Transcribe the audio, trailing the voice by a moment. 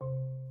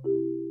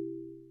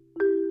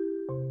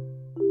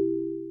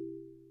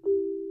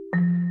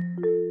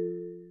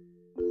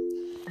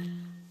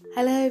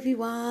Hello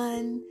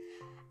everyone,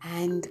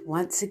 and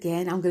once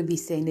again I'm going to be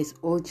saying this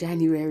all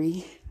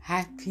January.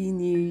 Happy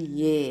New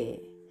Year.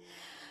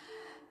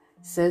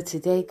 So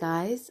today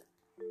guys,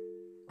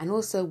 and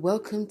also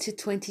welcome to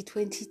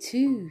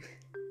 2022.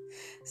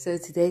 So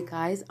today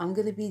guys, I'm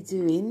going to be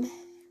doing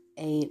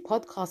a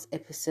podcast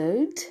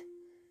episode,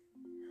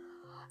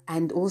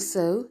 and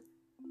also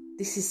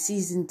this is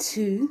season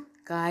 2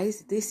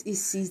 guys. This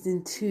is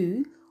season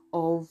 2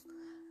 of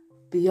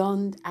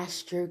Beyond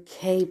Astro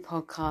K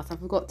podcast. I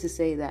forgot to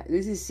say that.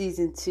 This is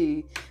season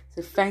 2.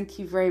 So thank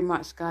you very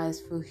much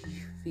guys for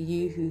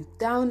you who've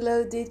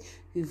downloaded,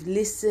 who've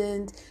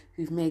listened,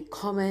 who've made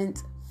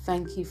comments.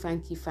 Thank you.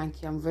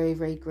 I'm very,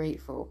 very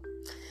grateful.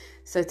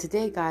 So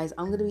today guys,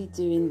 I'm going to be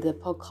doing the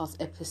podcast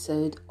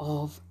episode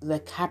of the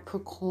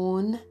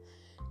Capricorn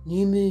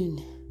New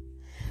Moon,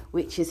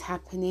 which is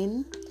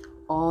happening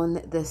on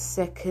the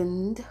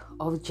 2nd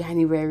of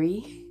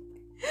January.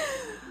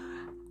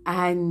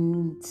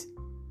 And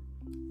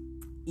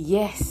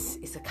yes,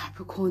 it's a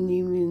Capricorn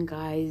new moon,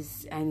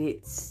 guys, and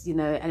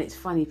it's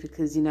funny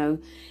because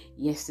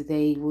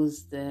yesterday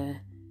was the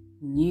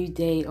new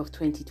day of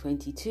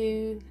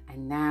 2022,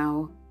 and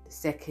now the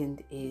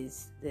 2nd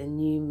is the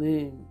new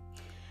moon.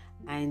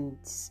 And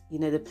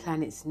the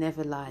planets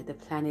never lie. The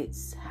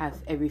planets have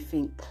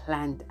everything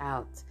planned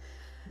out.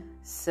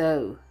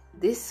 So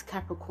this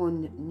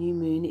Capricorn new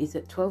moon is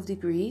at 12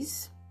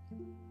 degrees,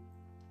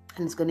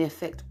 and it's going to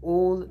affect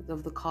all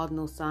of the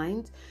cardinal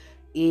signs: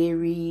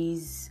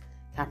 Aries,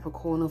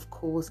 Capricorn, of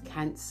course,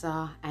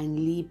 Cancer, and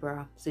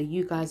Libra. So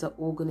you guys are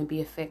all going to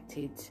be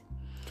affected.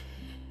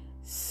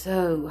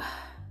 So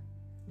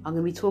I'm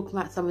going to be talking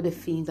about some of the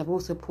themes. I've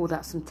also pulled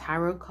out some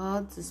tarot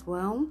cards as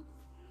well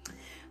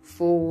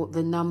for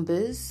the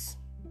numbers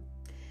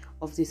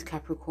of this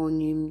Capricorn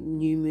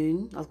new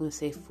moon. I was going to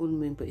say full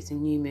moon, but it's a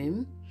new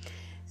moon.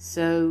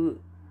 So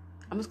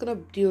I'm just going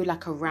to do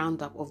like a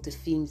roundup of the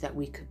themes that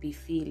we could be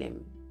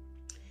feeling.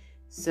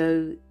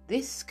 So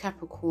this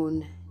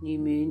Capricorn new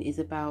moon is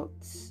about,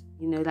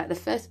 like the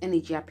first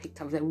energy I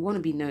picked up was that we want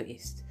to be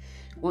noticed.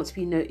 We want to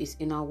be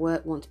noticed in our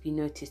work, want to be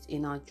noticed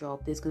in our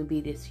job. There's going to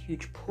be this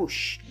huge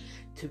push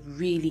to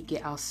really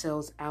get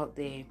ourselves out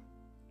there.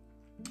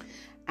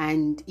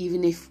 And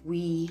even if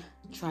we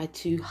try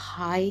to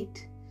hide,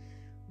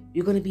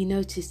 you're going to be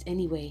noticed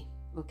anyway,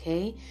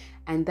 okay?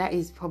 And that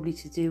is probably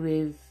to do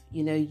with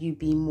you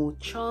being more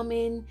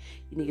charming,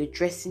 you're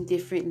dressing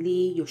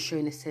differently, you're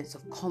showing a sense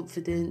of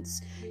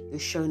confidence, you're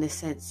showing a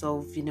sense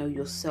of,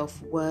 your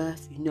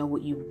self-worth, you know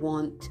what you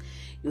want,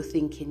 you're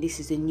thinking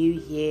this is a new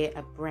year,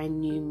 a brand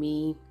new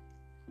me.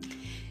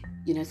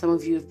 Some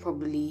of you have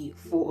probably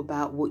thought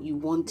about what you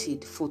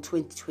wanted for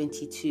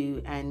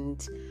 2022,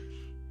 and,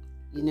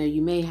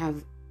 you may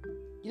have,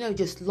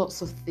 just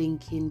lots of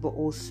thinking, but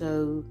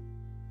also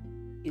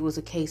it was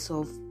a case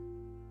of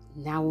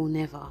now or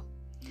never.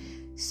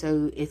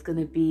 So it's going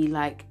to be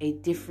like a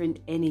different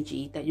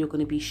energy that you're going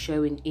to be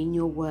showing in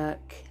your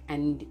work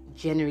and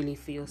generally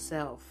for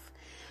yourself.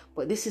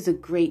 But this is a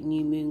great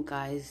new moon,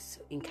 guys,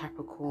 in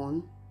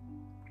Capricorn,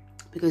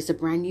 because it's a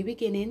brand new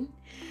beginning.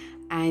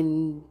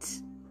 And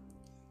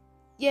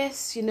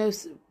yes,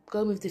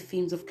 going with the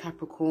themes of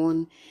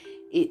Capricorn,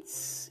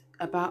 it's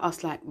about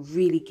us like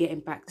really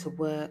getting back to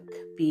work,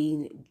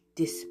 being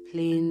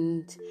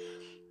disciplined,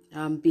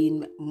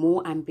 being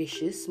more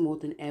ambitious more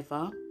than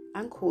ever,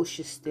 and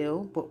cautious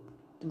still, but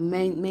the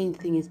main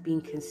thing is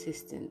being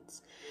consistent.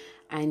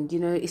 And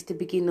it's the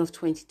beginning of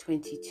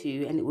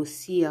 2022, and it will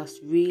see us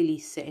really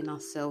setting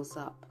ourselves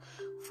up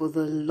for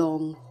the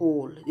long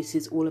haul. This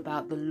is all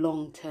about the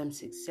long-term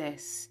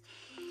success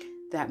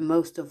that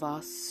most of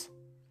us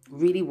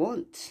really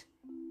want.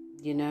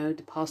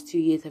 The past 2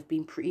 years have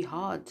been pretty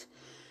hard,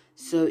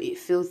 so it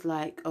feels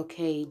like,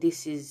 okay,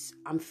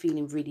 I'm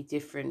feeling really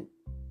different.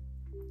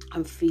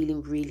 I'm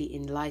feeling really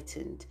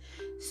enlightened.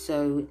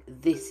 So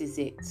this is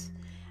it.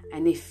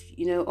 And if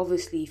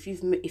obviously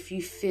if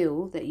you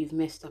feel that you've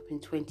messed up in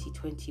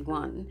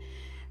 2021,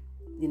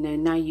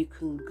 now you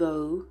can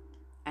go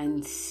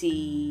and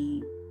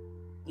see,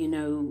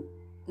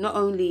 not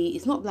only,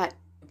 it's not like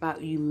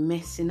about you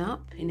messing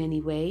up in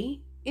any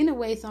way, in a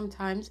way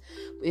sometimes,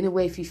 but in a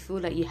way if you feel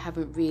like you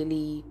haven't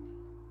really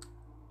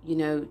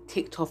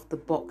ticked off the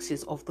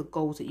boxes of the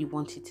goals that you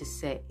wanted to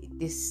set,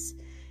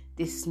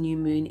 this new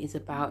moon is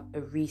about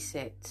a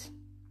reset.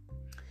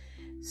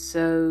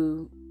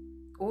 So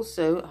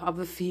also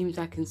other themes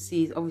I can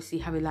see is obviously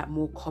having like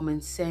more common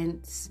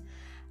sense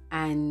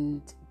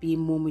and being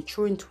more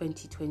mature in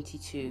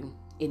 2022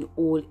 in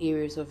all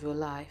areas of your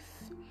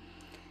life.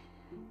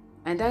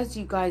 And as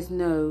you guys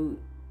know,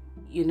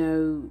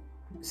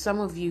 some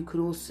of you could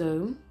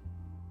also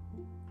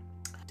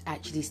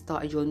actually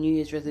started your New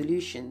Year's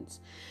resolutions.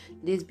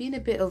 There's been a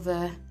bit of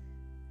a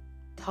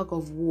tug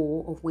of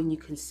war of when you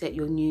can set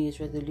your New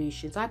Year's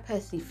resolutions. I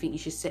personally think you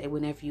should set it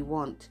whenever you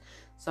want.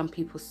 Some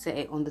people set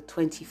it on the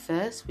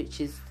 21st,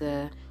 which is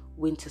the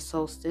winter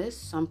solstice.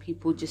 Some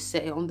people just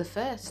set it on the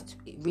 1st.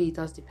 It really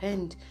does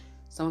depend.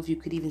 Some of you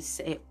could even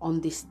set it on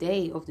this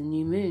day of the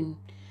new moon.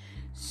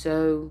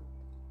 So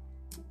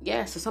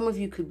yeah, so some of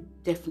you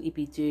could definitely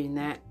be doing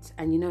that.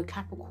 And you know,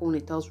 Capricorn,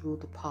 it does rule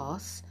the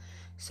past.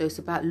 So it's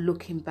about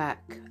looking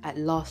back at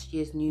last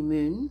year's new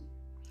moon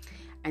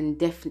and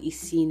definitely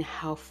seeing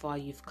how far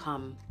you've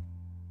come.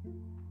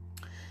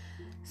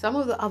 Some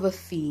of the other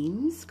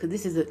themes, because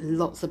this is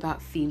lots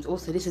about themes,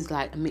 also this is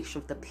like a mixture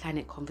of the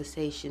planet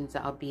conversations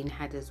that are being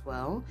had as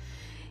well,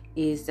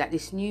 is that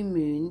this new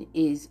moon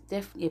is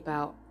definitely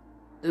about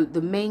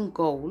the main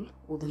goal,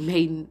 or the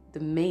main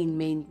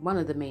one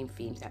of the main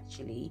themes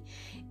actually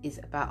is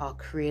about our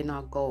career and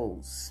our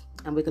goals.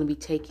 And we're going to be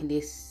taking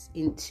this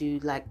into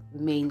like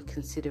main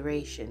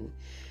consideration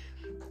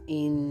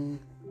in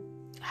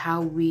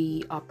how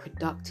we are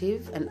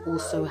productive and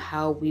also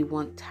how we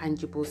want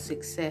tangible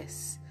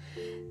success.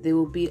 There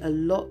will be a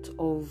lot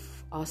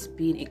of us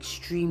being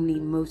extremely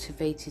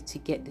motivated to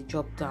get the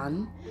job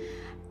done,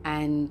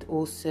 and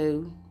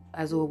also,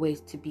 as always,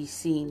 to be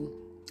seen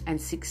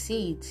and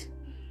succeed.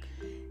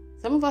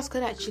 Some of us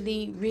could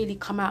actually really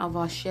come out of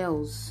our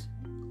shells,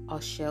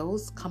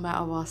 come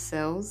out of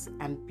ourselves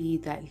and be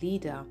that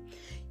leader.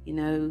 You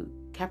know,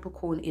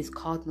 Capricorn is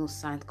cardinal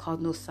sign.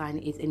 Cardinal sign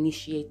is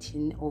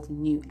initiating of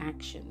new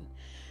action.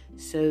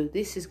 So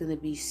this is going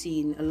to be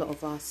seeing a lot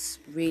of us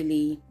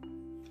really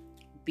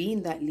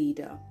being that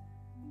leader,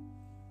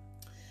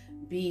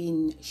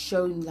 being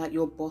shown like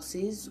your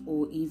bosses,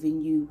 or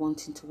even you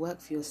wanting to work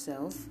for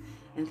yourself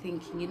and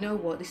thinking, you know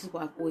what, this is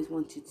what I've always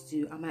wanted to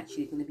do. I'm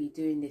actually going to be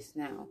doing this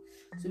now.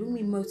 So we'll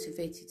be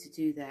motivated to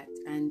do that,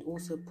 and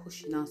also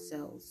pushing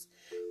ourselves,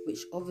 which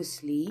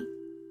obviously,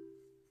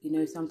 you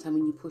know, sometimes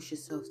when you push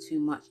yourself too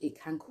much, it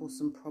can cause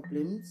some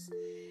problems,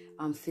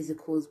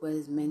 physical as well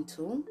as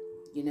mental.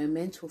 You know,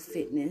 mental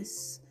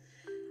fitness,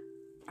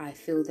 I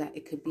feel that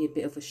it could be a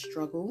bit of a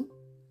struggle,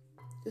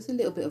 just a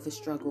little bit of a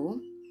struggle.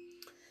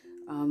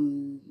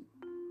 And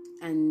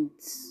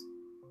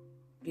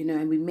you know,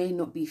 and we may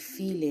not be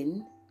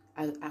feeling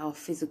at our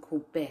physical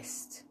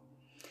best,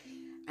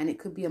 and it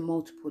could be a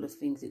multiple of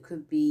things. It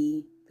could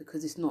be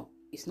because it's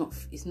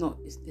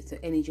the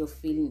energy of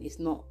feeling. It's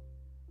not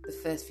the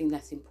first thing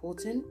that's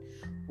important.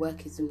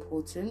 Work is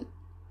important,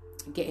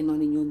 getting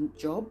on in your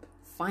job,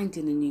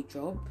 finding a new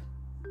job,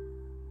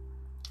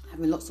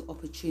 having lots of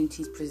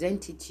opportunities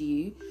presented to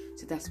you,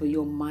 so that's where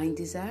your mind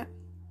is at.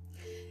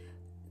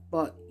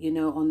 But you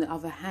know, on the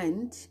other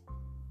hand,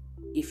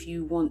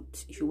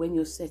 when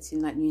you're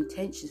setting like new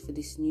intentions for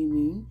this new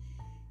moon,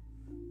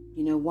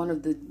 you know, one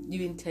of the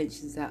new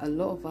intentions that a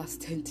lot of us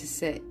tend to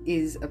set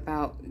is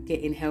about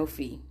getting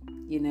healthy,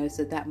 you know,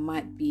 so that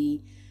might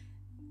be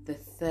the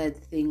third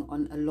thing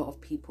on a lot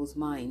of people's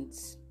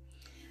minds.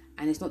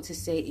 And it's not to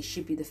say it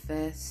should be the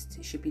first,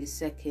 it should be the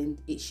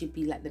second, it should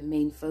be like the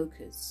main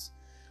focus,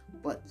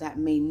 but that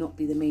may not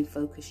be the main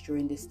focus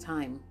during this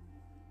time.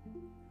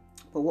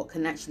 But what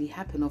can actually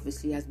happen,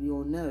 obviously, as we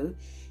all know,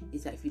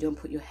 is that if you don't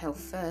put your health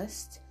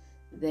first,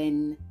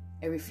 then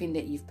everything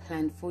that you've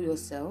planned for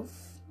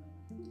yourself,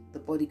 the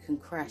body can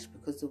crash,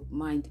 because the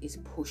mind is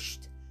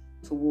pushed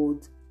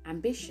towards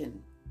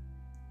ambition.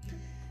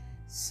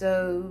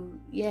 So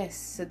yes,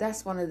 so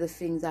that's one of the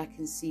things I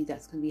can see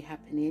that's going to be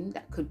happening,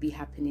 that could be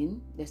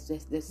happening. Let's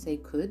say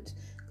could,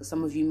 because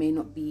some of you may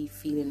not be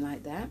feeling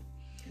like that.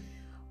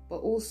 But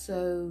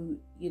also,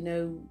 you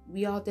know,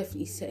 we are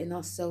definitely setting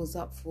ourselves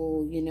up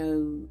for, you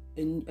know,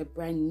 a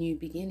brand new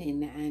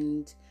beginning.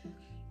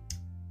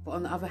 But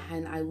on the other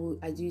hand,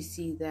 I do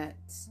see that,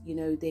 you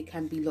know, there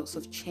can be lots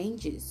of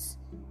changes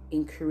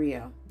in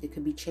career. There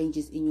could be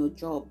changes in your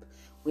job.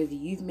 Whether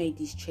you've made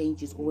these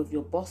changes or whether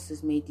your boss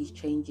has made these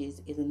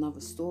changes is another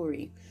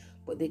story.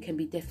 But there can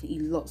be definitely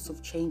lots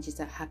of changes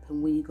that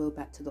happen when you go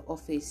back to the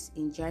office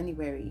in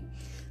January.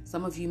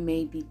 Some of you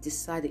maybe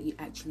decide that you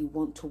actually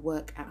want to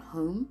work at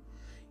home.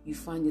 You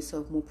find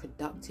yourself more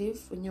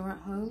productive when you're at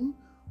home.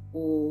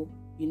 Or,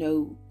 you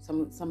know,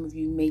 some of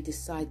you may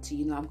decide to,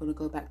 you know, I'm going to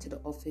go back to the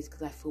office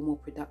because I feel more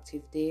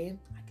productive there.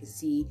 I can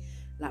see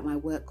like my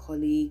work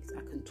colleagues.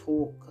 I can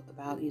talk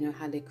about, you know,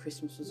 how their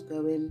Christmas was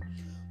going.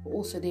 But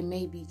also there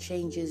may be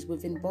changes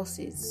within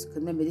bosses. Because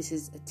remember, this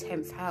is a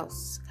 10th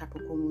house.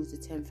 Capricorn was the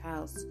 10th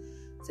house.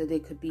 So there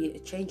could be a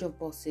change of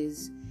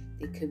bosses.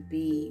 There could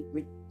be,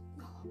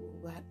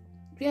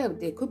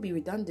 there could be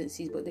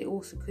redundancies, but there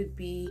also could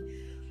be,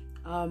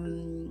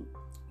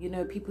 you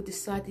know, people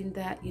deciding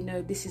that, you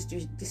know, this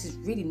is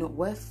really not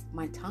worth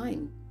my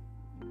time.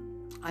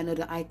 I know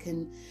that I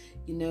can,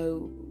 you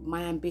know,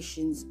 my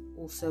ambitions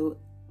also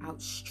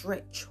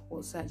outstretch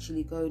what's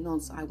actually going on.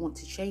 So I want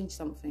to change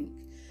something.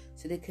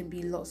 So there can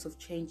be lots of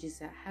changes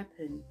that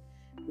happen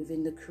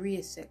within the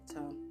career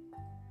sector.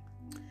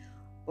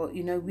 But,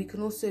 you know, we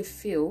can also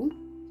feel,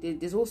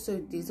 there's also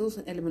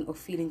an element of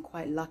feeling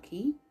quite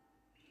lucky,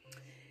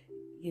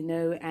 you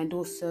know, and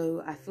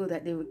also I feel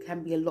that there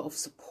can be a lot of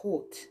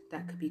support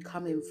that could be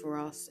coming for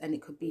us, and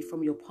it could be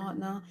from your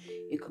partner,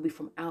 it could be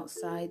from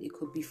outside, it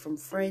could be from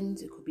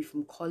friends, it could be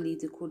from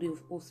colleagues, it could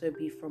also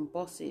be from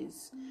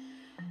bosses.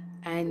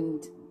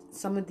 And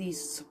some of these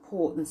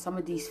support and some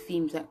of these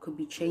themes that could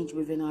be changed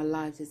within our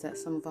lives is that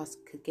some of us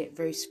could get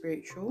very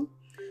spiritual,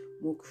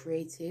 more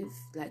creative,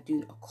 like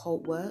doing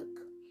occult work.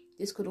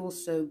 This could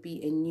also be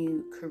a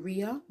new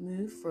career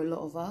move for a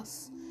lot of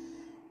us,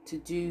 to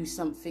do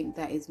something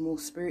that is more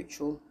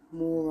spiritual,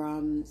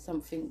 more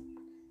something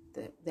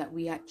that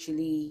we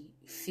actually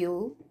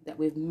feel that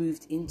we've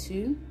moved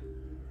into.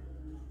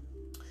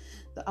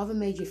 The other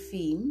major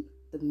theme,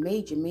 the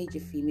major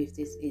theme of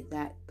this is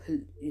that,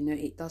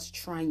 it does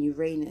trine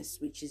Uranus,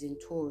 which is in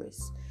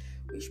Taurus,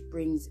 which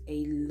brings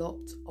a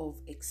lot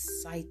of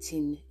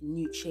exciting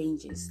new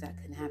changes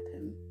that can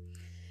happen.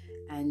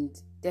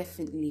 And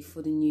definitely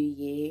for the new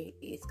year,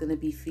 it's going to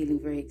be feeling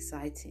very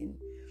exciting.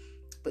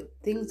 But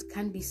things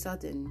can be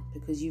sudden,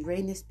 because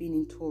Uranus being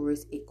in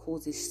Taurus, it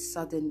causes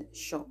sudden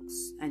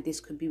shocks. And this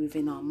could be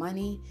within our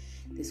money.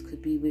 This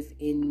could be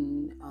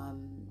within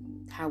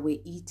how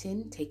we're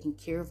eating, taking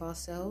care of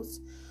ourselves.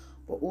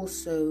 But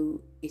also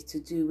it's to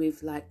do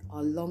with like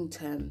our long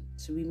term.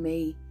 So we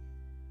may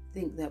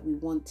think that we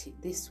want it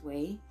this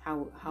way,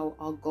 how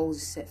our goals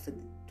are set for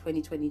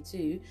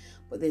 2022,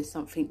 but then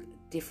something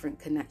different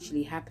can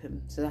actually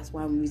happen. So that's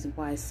one reason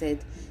why I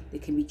said there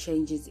can be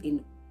changes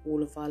in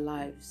all of our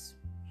lives.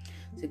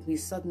 So it can be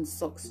sudden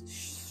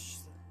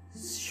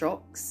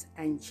shocks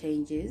and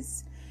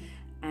changes.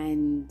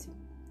 And,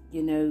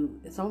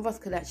 some of us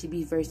could actually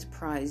be very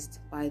surprised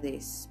by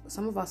this, but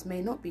some of us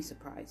may not be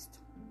surprised.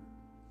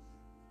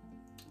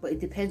 But it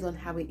depends on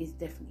how it is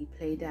definitely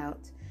played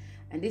out.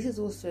 And this is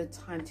also a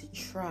time to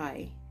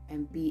try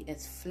and be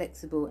as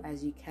flexible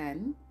as you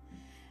can,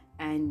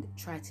 and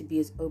try to be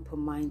as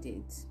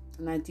open-minded.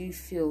 And I do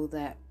feel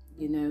that,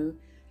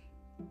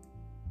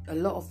 a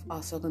lot of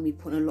us are going to be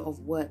putting a lot of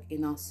work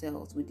in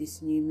ourselves with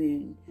this new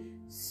moon.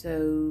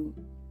 So,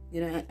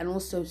 and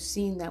also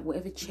seeing that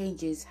whatever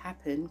changes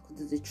happen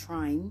because of the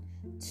trine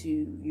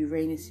to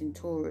Uranus in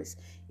Taurus,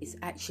 it's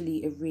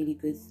actually a really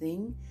good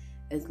thing,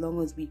 as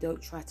long as we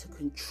don't try to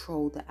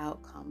control the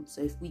outcome.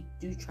 So if we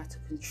do try to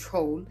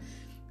control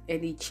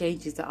any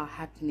changes that are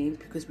happening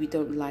because we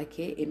don't like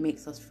it, it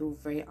makes us feel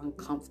very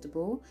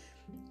uncomfortable.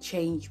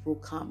 Change will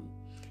come,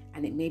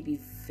 and it may be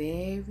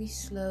very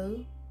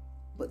slow,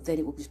 but then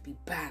it will just be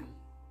bam.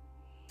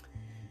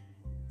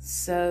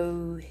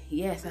 So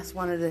yes, that's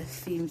one of the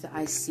themes that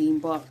I've seen.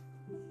 But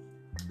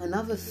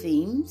other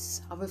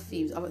themes,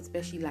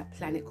 especially like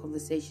planet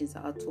conversations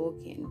that are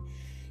talking,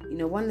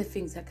 one of the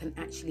things that can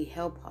actually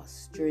help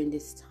us during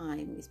this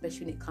time,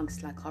 especially when it comes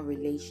to like our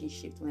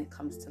relationships, when it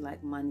comes to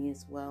like money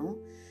as well,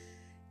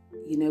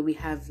 we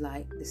have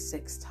like the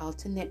sextile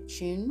to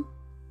Neptune,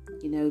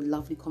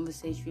 lovely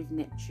conversation with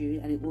Neptune,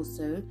 and it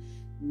also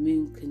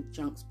moon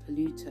conjuncts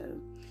Pluto.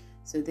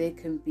 So there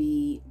can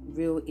be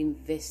real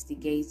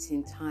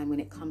investigating time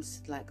when it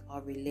comes to like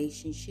our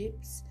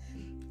relationships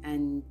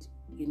and,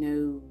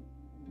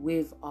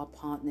 with our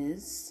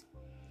partners.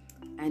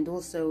 And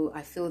also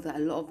I feel that a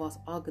lot of us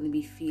are going to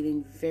be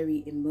feeling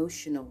very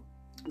emotional,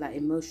 like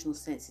emotional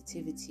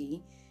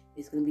sensitivity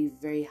is going to be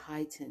very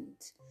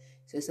heightened.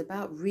 So it's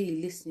about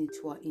really listening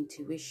to our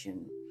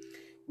intuition,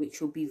 which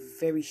will be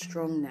very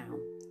strong now.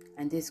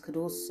 And this could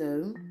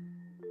also,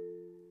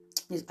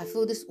 I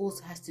feel this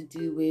also has to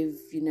do with,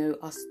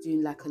 us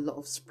doing like a lot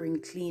of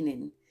spring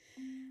cleaning.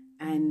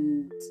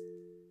 And,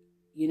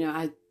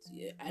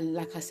 and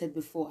like I said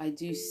before, I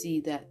do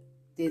see that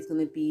there's going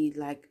to be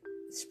like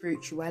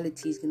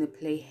spirituality is going to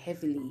play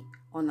heavily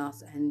on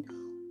us, and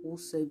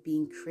also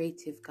being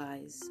creative,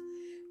 guys,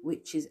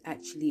 which is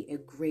actually a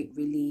great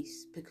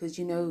release, because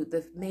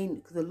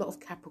because a lot of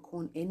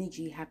Capricorn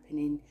energy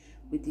happening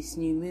with this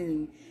new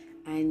moon,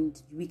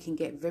 and we can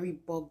get very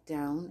bogged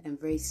down and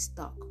very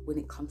stuck when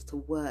it comes to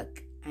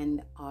work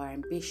and our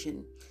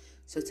ambition.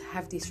 So to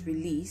have this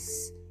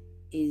release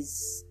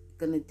is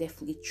going to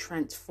definitely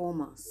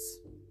transform us.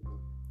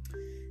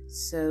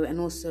 So, and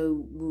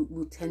also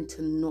we'll tend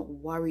to not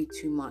worry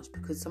too much,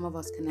 because some of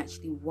us can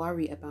actually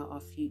worry about our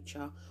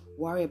future,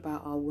 worry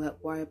about our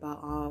work, worry about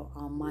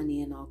our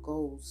money and our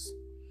goals.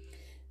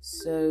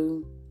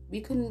 So we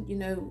can,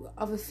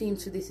 other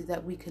themes to this is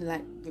that we can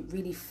like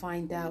really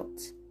find out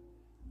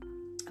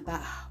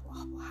about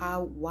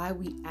why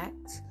we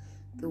act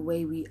the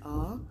way we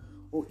are,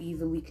 or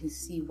even we can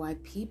see why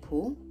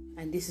people,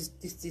 and this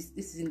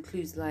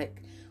includes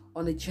like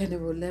on a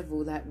general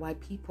level, like why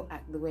people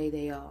act the way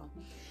they are.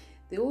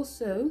 There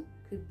also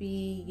could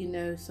be,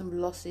 some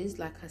losses,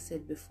 like I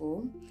said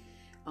before,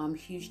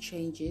 huge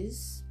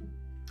changes,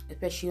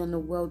 especially on the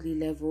worldly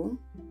level.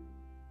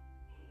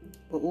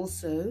 But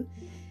also,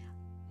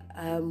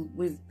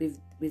 with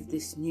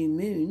this new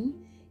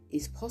moon,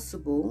 it's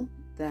possible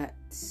that,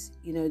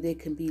 there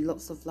can be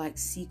lots of like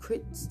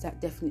secrets that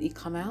definitely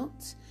come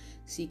out,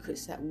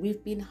 secrets that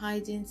we've been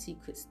hiding,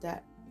 secrets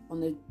that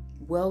on a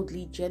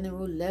worldly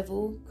general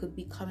level could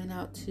be coming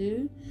out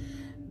too.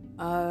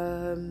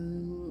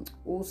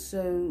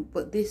 Also,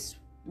 but this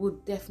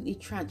would definitely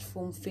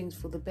transform things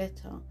for the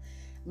better.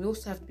 We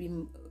also have to be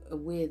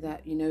aware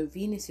that,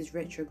 Venus is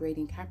retrograde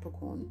in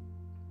Capricorn,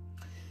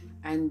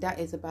 and that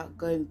is about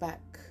going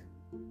back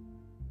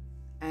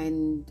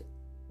and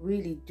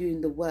really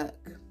doing the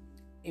work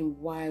in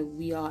why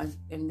we are,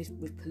 and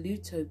with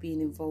Pluto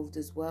being involved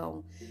as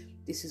well,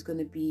 this is going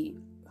to be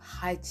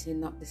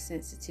heightening up the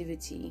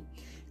sensitivity.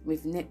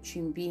 With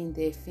Neptune being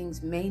there,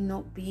 things may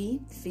not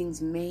be, things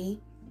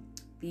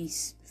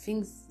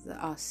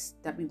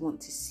that we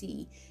want to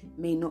see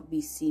may not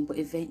be seen, but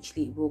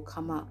eventually it will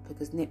come up,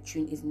 because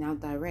Neptune is now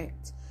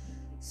direct.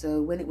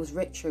 So when it was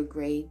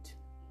retrograde,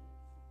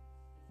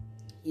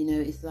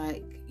 it's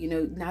like,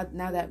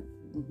 now that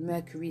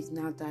Mercury is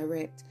now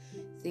direct,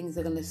 things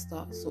are going to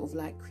start sort of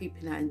like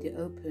creeping out in the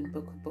open,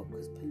 but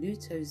because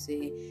Pluto's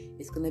there,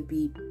 it's going to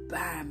be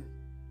bam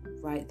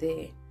right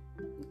there.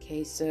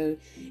 Okay, so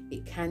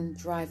it can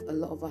drive a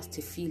lot of us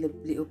to feel a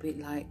little bit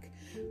like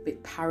a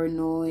bit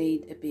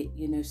paranoid, a bit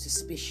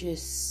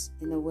suspicious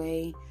in a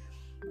way.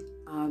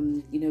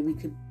 We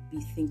could be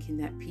thinking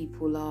that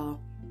people are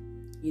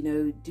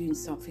doing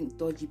something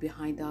dodgy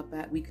behind our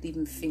back. We could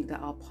even think that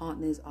our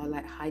partners are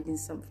like hiding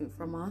something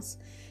from us,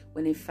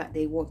 when in fact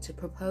they want to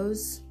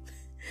propose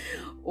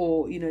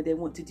or they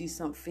want to do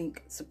something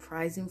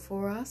surprising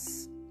for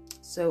us.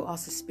 So our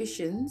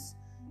suspicions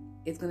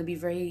is going to be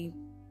very,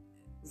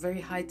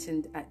 very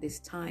heightened at this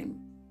time.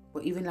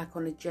 But even like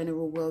on a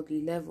general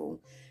worldly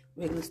level,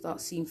 we're going to start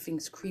seeing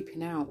things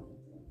creeping out,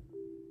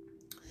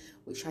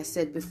 which I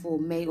said before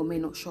may or may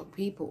not shock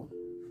people.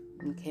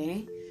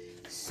 Okay,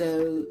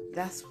 so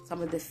that's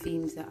some of the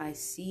themes that I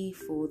see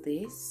for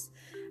this.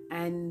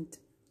 And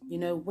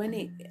when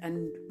it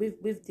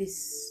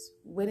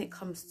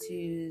comes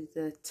to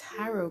the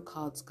tarot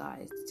cards,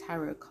 guys,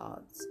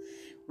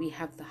 we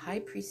have the High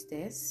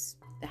Priestess,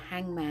 the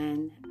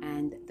Hangman,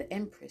 and the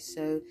Empress.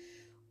 So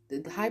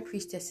the High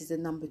Priestess is the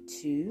number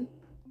 2,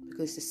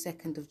 because it's the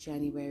 2nd of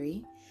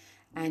January.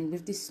 And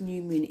with this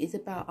new moon, it's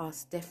about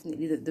us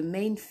definitely. The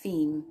main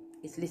theme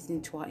is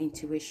listening to our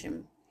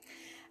intuition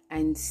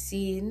and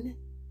seeing,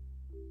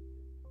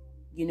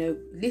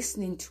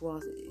 listening to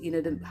us.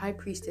 The High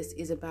Priestess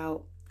is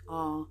about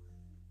our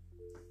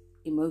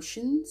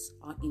emotions,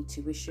 our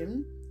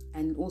intuition,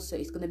 and also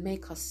it's going to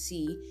make us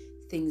see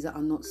things that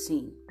are not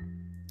seen.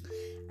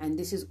 And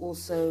this is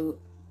also,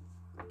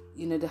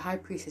 the High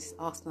Priestess is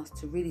asking us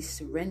to really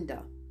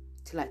surrender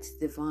to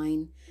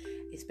divine,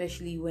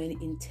 especially when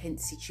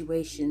intense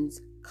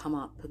situations come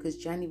up, because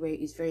January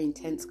is very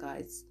intense,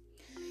 guys.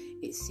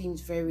 It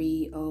seems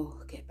very,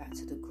 get back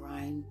to the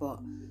grind, but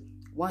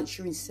once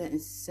you're in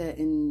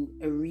certain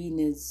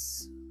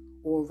arenas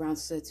or around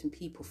certain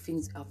people,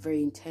 things are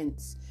very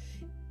intense,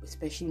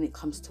 especially when it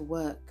comes to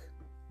work.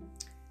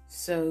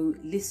 So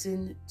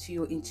listen to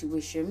your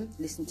intuition,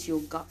 listen to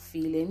your gut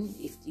feeling.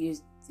 If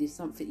there's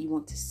something you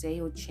want to say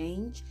or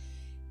change,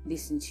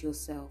 listen to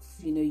yourself.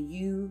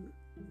 You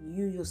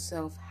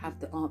yourself have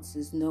the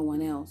answers, no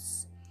one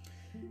else.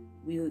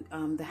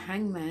 The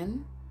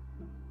Hangman,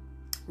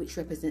 which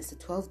represents the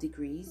 12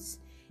 degrees,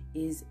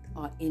 is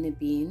our inner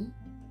being.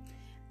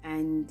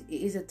 And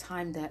it is a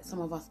time that some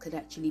of us could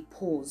actually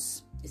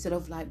pause instead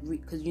of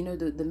because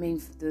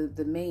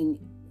the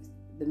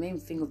main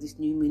thing of this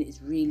new moon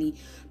is really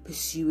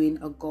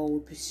pursuing a goal,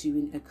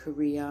 pursuing a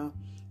career,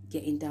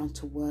 getting down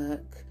to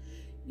work,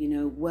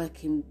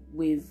 working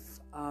with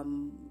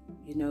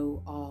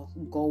our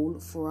goal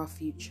for our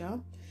future.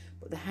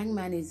 But the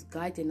Hangman is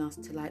guiding us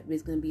to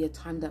there's going to be a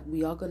time that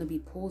we are going to be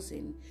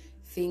pausing.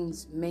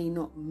 Things may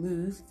not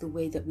move the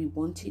way that we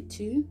want it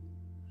to,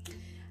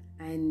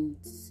 and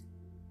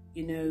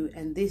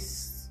and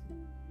this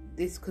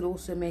could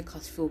also make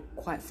us feel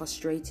quite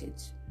frustrated,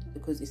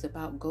 because it's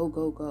about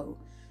go.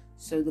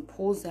 So the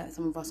pause that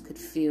some of us could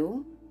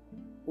feel,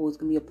 or it's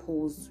going to be a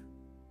pause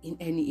in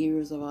any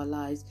areas of our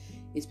lives,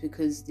 is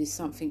because there's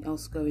something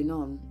else going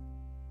on.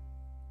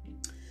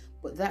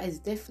 But that is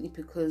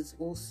definitely because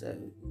also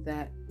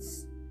that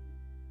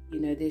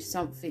there's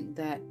something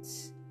that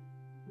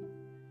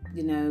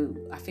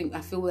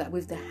I feel that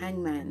with the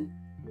Hangman,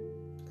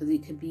 because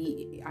it could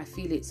be, I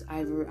feel it's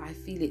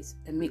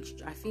a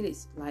mixture. I feel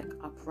it's like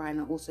upright,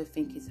 and I also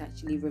think it's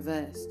actually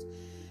reversed.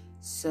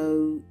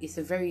 So it's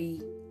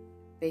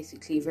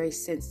basically a very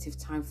sensitive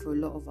time for a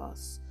lot of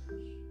us.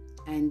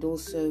 And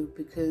also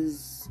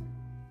because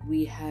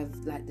we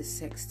have the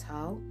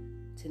sextile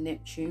to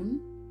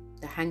Neptune.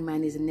 The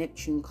Hangman is a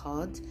Neptune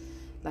card.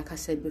 Like I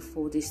said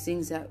before, there's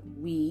things that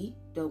we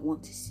don't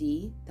want to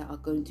see that are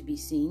going to be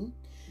seen.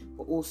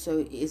 But also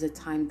it is a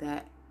time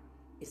that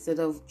instead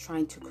of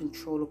trying to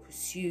control or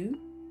pursue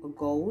a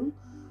goal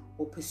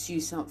or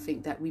pursue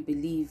something that we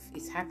believe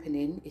is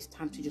happening, it's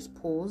time to just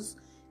pause,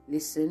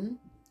 listen,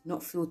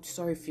 not feel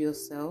sorry for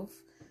yourself,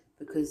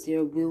 because there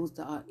are wheels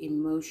that are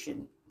in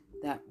motion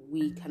that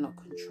we cannot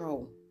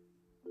control.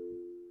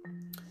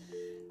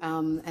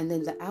 And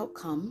then the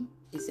outcome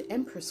is the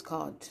Empress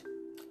card,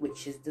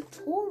 which is the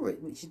Taurus,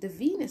 which is the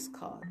Venus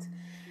card.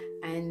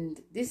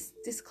 And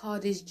this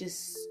card is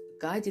just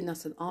guiding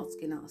us and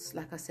asking us,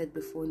 like I said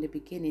before in the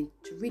beginning,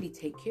 to really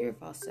take care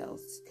of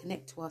ourselves,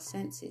 connect to our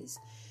senses,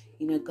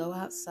 go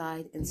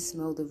outside and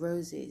smell the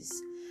roses,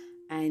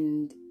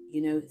 and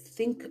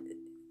think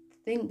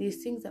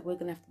these things that we're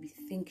going to have to be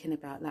thinking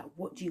about, like,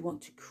 what do you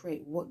want to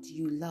create? What do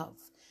you love?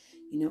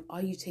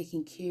 Are you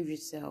taking care of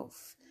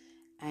yourself?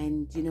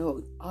 And, you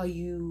know, are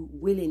you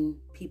willing,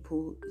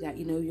 people that,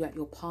 you know, you're at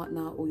your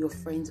partner or your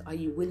friends, are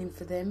you willing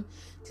for them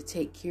to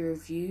take care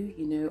of you?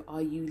 You know,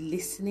 are you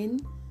listening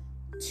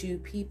to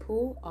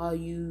people? Are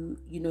you,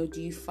 you know,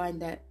 do you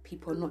find that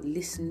people are not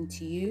listening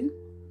to you?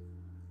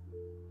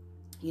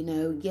 You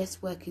know,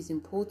 yes, work is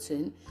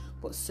important,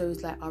 but so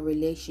is like our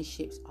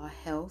relationships, our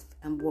health,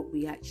 and what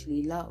we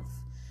actually love.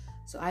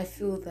 So I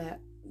feel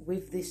that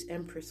with this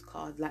Empress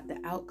card, like the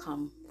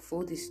outcome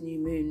for this new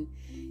moon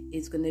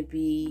is going to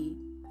be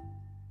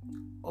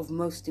of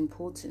most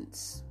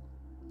importance.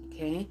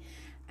 Okay.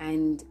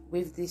 And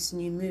with this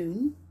new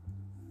moon,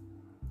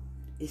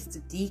 it's the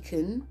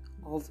decan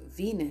of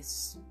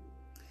Venus,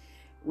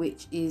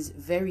 which is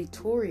very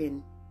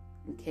Taurian.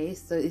 Okay,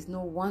 so it's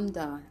no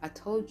wonder. I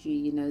told you,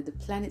 you know, the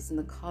planets and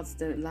the cards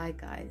don't lie,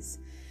 guys.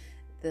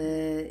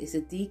 It's a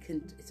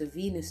decan, it's a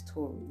Venus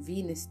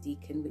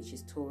decan, which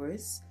is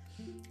Taurus,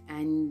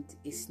 and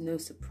it's no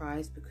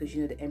surprise because,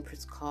 you know, the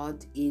Empress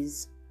card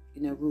is,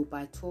 you know, ruled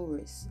by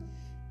Taurus.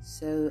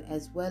 So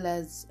as well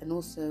as, and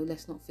also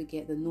let's not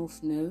forget, the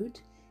North Node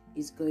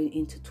is going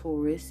into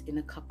Taurus in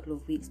a couple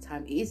of weeks'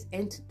 time. It is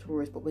entered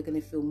Taurus, but we're going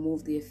to feel more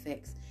of the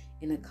effects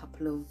in a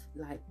couple of,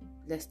 like,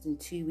 less than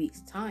 2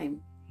 weeks'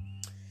 time.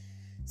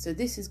 So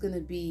this is going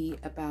to be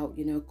about,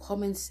 you know,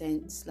 common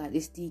sense. Like,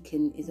 this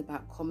decan is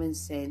about common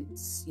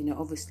sense, you know,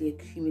 obviously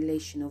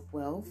accumulation of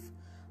wealth,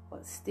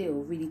 but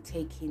still really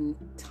taking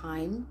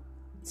time,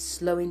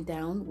 slowing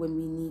down when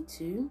we need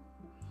to,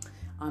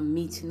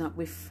 meeting up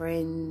with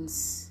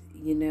friends.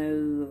 You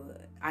know,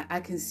 I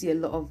can see a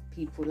lot of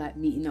people like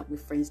meeting up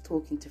with friends,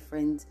 talking to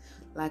friends,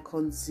 like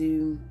on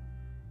Zoom.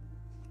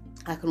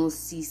 I can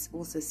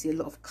also see a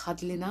lot of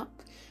cuddling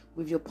up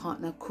with your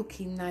partner,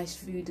 cooking nice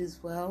food as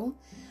well,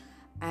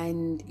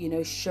 and, you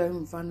know,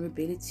 showing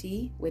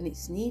vulnerability when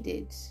it's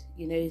needed.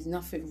 You know, there's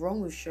nothing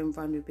wrong with showing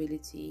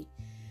vulnerability.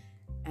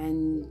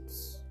 And,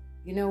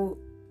 you know,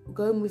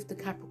 going with the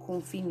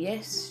Capricorn theme,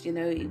 yes, you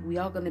know, we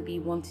are going to be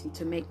wanting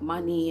to make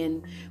money,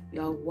 and we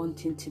are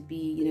wanting to be,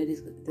 you know,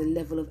 the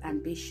level of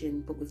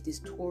ambition. But with this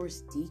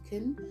Taurus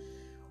decan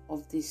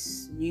of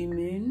this new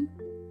moon,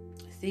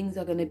 things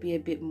are going to be a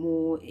bit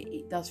more,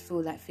 it does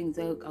feel like things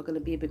are going to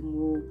be a bit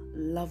more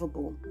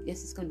lovable.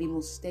 Yes, it's going to be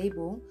more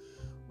stable.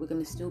 We're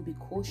going to still be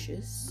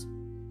cautious,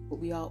 but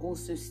we are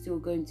also still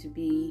going to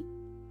be,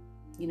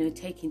 you know,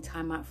 taking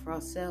time out for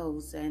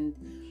ourselves. And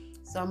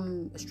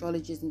some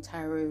astrologers and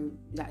tarot,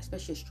 like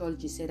especially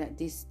astrologers, say that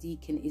this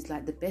decan is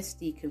like the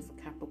best decan for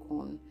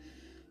Capricorn,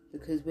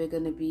 because we're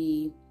going to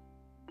be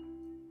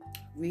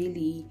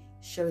really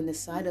showing a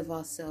side of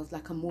ourselves,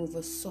 like a more of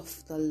a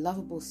softer,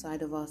 lovable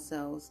side of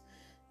ourselves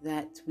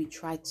that we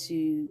try to,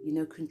 you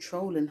know,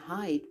 control and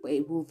hide, but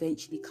it will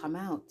eventually come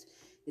out,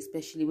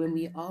 especially when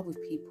we are with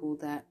people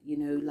that, you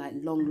know, like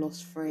long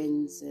lost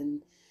friends.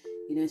 And,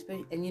 you know,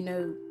 and, you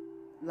know,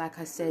 like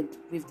I said,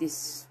 with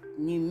this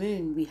new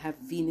moon, we have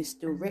Venus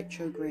still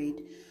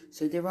retrograde.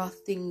 So there are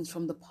things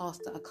from the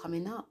past that are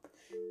coming up.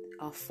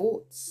 Our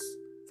thoughts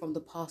from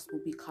the past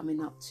will be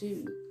coming up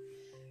too.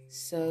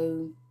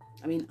 So,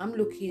 I mean, I'm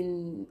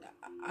looking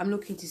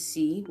to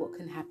see what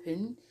can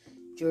happen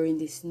during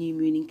this new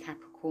moon in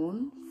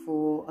Capricorn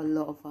for a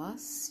lot of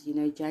us. You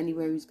know,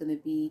 January is going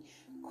to be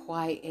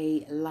quite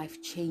a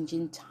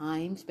life-changing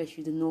time,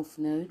 especially the North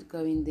Node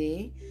going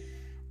there.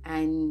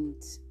 And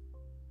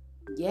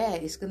yeah,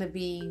 it's going to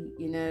be,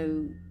 you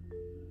know,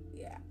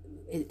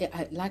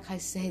 like I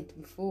said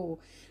before,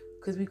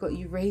 because we've got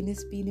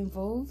Uranus being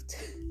involved,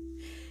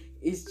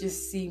 it's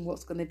just seeing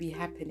what's going to be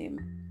happening.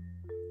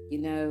 You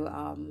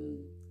know,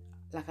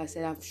 like I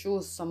said, I'm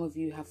sure some of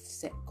you have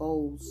set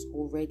goals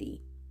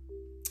already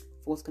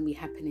for what's going to be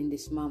happening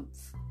this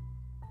month.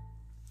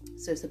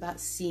 So it's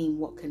about seeing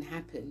what can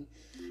happen.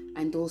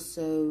 And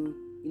also,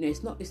 you know,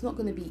 it's not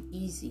going to be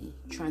easy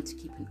trying to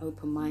keep an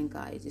open mind,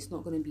 guys. It's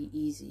not going to be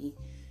easy,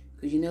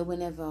 because, you know,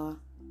 whenever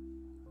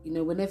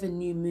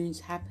new moons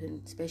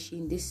happen, especially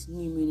in this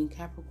new moon in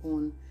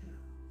Capricorn,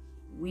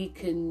 we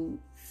can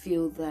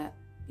feel that,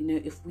 you know,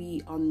 if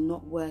we are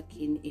not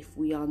working, if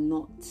we are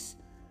not,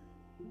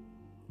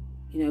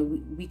 you know,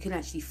 we can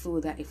actually feel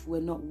that if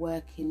we're not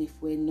working, if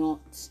we're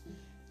not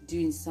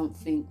doing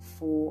something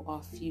for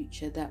our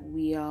future, that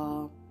we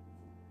are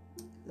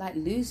like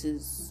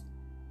losers,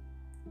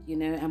 you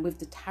know. And with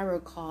the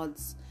tarot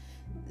cards,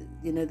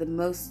 you know, the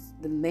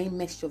main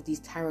message of these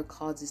tarot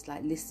cards is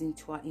like listening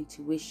to our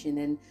intuition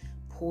and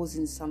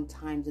pausing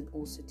sometimes, and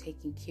also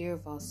taking care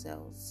of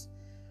ourselves.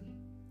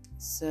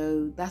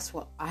 So that's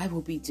what I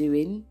will be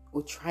doing,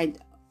 or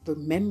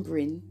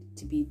remembering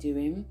to be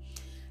doing.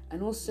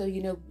 And also,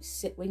 you know,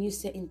 when you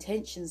set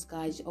intentions,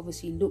 guys,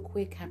 obviously look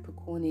where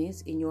Capricorn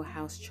is in your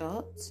house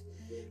chart,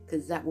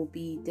 because that will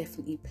be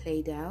definitely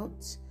played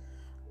out.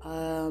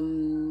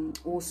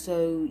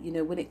 Also, you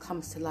know, when it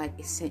comes to like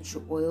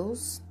essential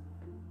oils,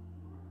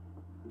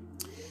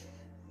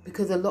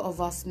 because a lot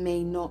of us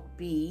may not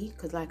be,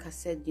 because like I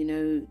said, you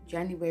know,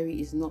 January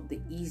is not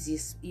the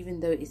easiest, even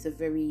though it's a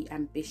very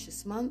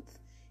ambitious month,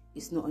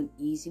 it's not an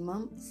easy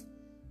month.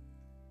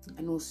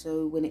 And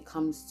also when it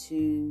comes to,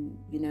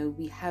 you know,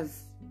 we have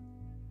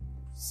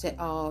set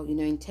our,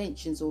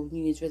 intentions or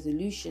New Year's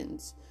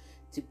resolutions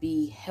to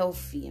be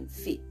healthy and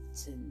fit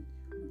and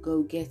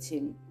go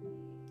getting,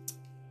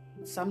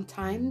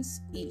 sometimes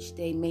each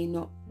day may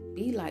not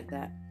be like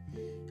that,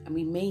 and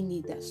we may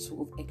need that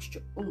sort of extra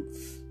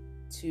oomph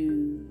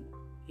to,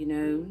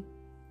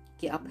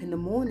 get up in the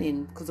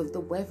morning because of the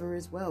weather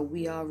as well.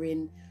 We are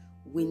in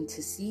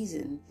winter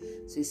season,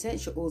 so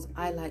essential oils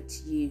I like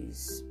to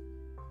use,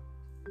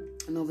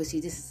 and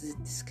obviously this is a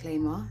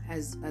disclaimer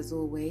as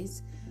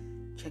always,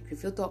 check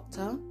with your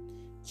doctor,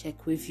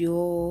 check with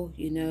your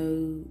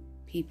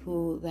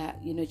people that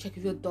check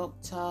with your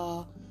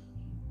doctor,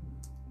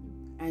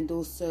 and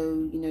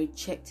also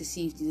check to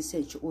see if these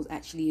essential oils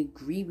actually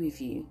agree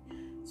with you.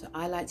 So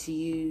I like to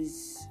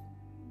use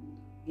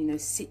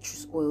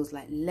citrus oils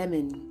like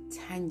lemon,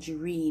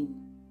 tangerine,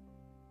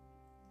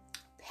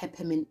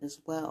 peppermint as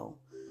well,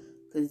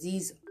 because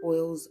these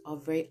oils are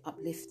very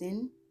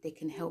uplifting. They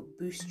can help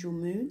boost your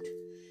mood,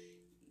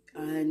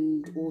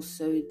 and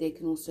also they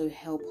can also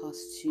help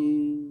us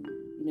to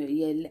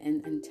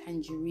and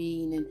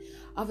tangerine and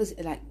others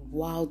like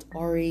wild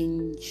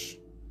orange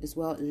as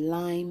well,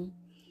 lime.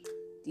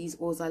 These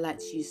oils I like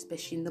to use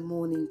especially in the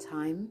morning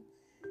time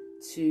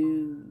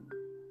to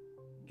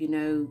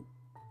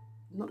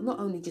not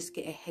only just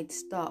get a head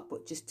start,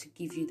 but just to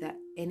give you that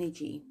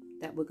energy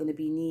that we're going to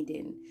be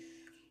needing.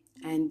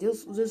 And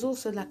there's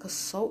also like a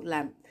salt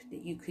lamp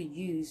that you could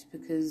use,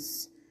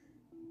 because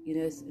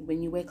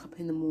when you wake up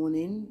in the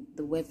morning,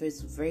 the weather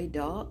is very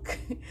dark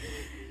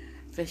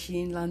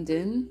especially in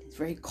London. It's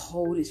very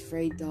cold, it's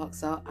very dark,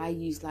 so I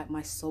use like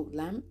my salt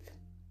lamp,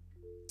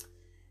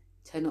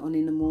 turn it on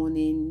in the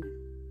morning.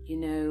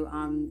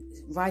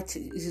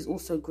 This is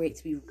also great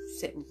to be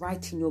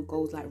writing your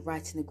goals, like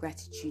writing a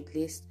gratitude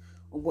list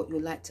of what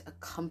you'd like to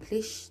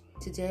accomplish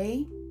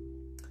today,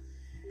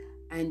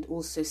 and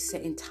also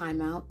setting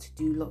time out to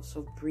do lots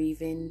of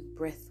breathing,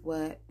 breath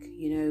work,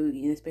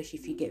 especially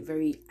if you get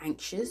very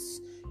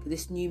anxious. For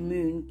this new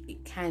moon,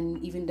 it can,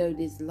 even though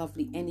there's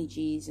lovely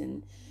energies,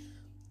 and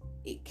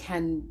it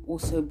can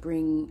also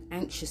bring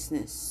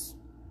anxiousness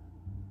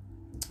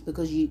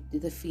because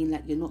the feeling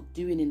that you're not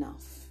doing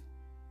enough.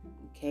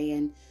 Okay,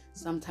 and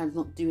sometimes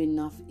not doing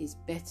enough is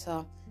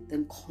better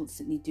than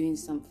constantly doing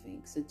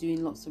something. So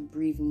doing lots of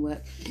breathing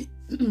work,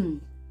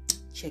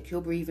 check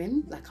your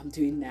breathing like I'm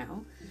doing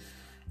now.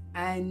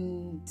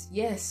 And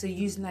so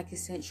using like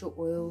essential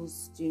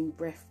oils, doing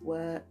breath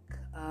work,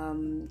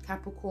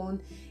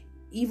 Capricorn,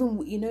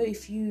 even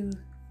if you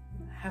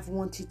have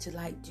wanted to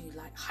do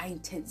high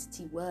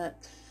intensity work,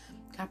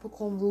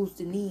 Capricorn rules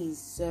the knees,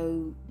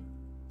 so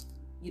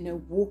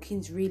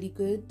walking's really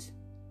good.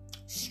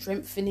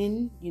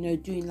 Strengthening,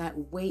 doing like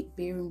weight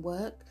bearing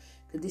work,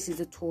 because this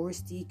is a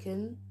Taurus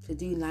decan, so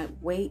doing like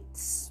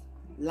weights,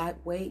 light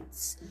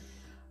weights,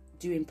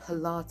 doing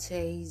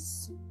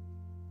Pilates,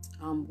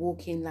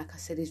 walking, like I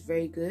said, is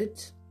very good.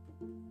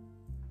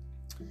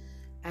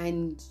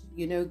 And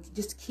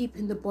just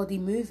keeping the body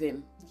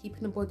moving,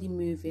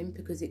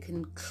 because it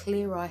can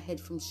clear our head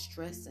from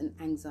stress and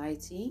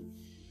anxiety.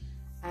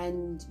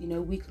 And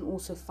we can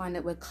also find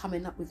that we're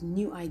coming up with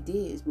new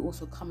ideas. We're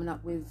also coming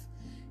up with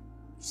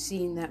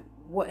seeing that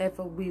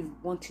whatever we've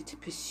wanted to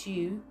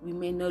pursue, we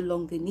may no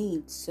longer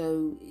need.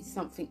 So it's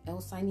something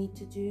else I need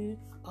to do.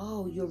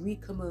 Oh,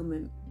 eureka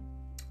moment.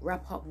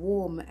 Wrap up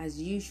warm as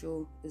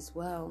usual as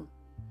well.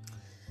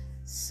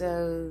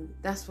 So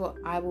that's what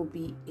I will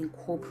be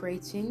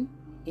incorporating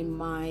in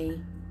my,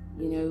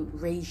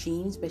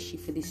 regime, especially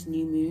for this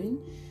new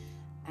moon.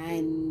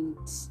 And,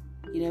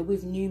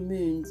 with new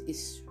moons,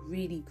 it's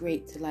really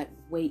great to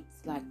wait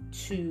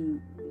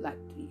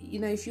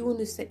if you want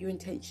to set your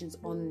intentions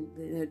on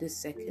the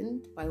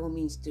 2nd, by all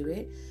means do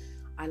it.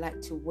 I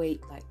like to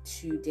wait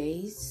 2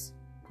 days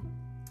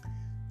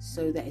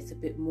so that it's a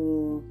bit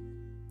more,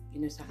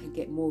 so I can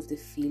get more of the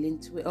feel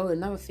into it. Oh,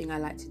 another thing I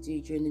like to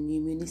do during the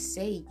new moon is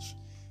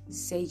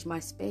sage my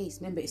space.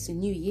 Remember, it's a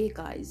new year,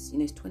 guys.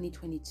 It's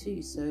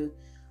 2022, so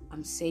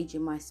I'm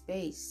saging my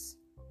space.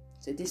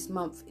 So this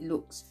month it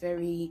looks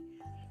very,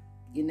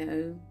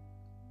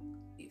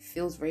 it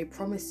feels very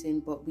promising,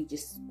 but we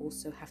just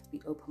also have to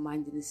be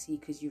open-minded and see,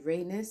 because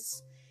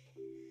Uranus,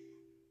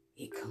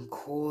 it can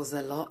cause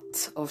a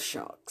lot of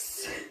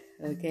shocks.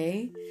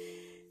 Okay,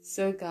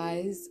 so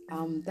guys,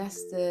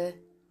 that's the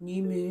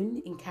new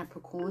moon in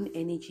Capricorn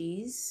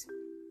energies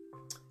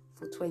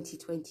for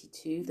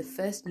 2022, the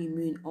first new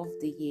moon of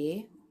the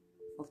year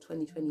of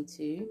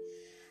 2022.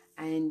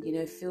 And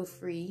feel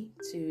free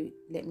to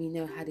let me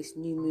know how this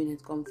new moon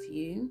has gone for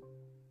you.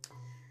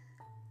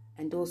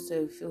 And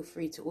also feel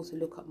free to also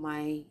look at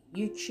my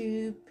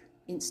YouTube,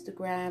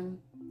 Instagram,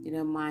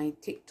 my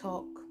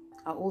TikTok.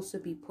 I'll also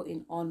be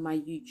putting on my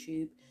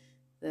YouTube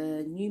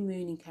the new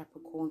moon in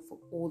Capricorn for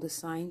all the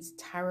signs,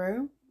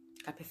 tarot.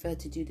 I prefer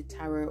to do the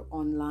tarot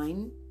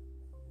online.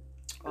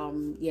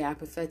 I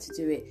prefer to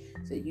do it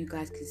so that you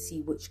guys can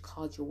see which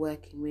card you're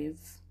working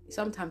with.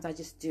 Sometimes I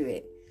just do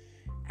it,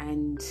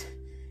 and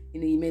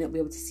you may not be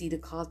able to see the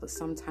cards, but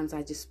sometimes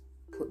I just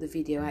put the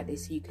video out there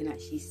so you can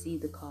actually see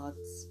the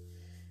cards.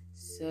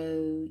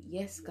 So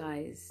yes,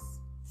 guys,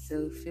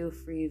 So feel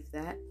free with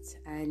that.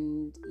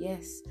 And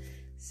yes,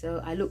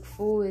 so I look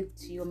forward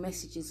to your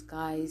messages,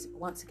 guys.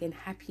 Once again,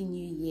 Happy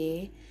New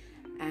Year.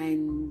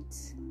 And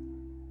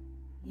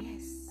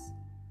yes,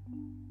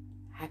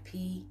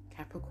 happy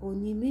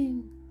Capricorn new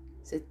moon.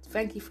 So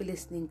thank you for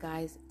listening,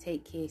 guys.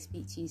 Take care.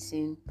 Speak to you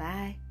soon.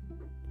 Bye.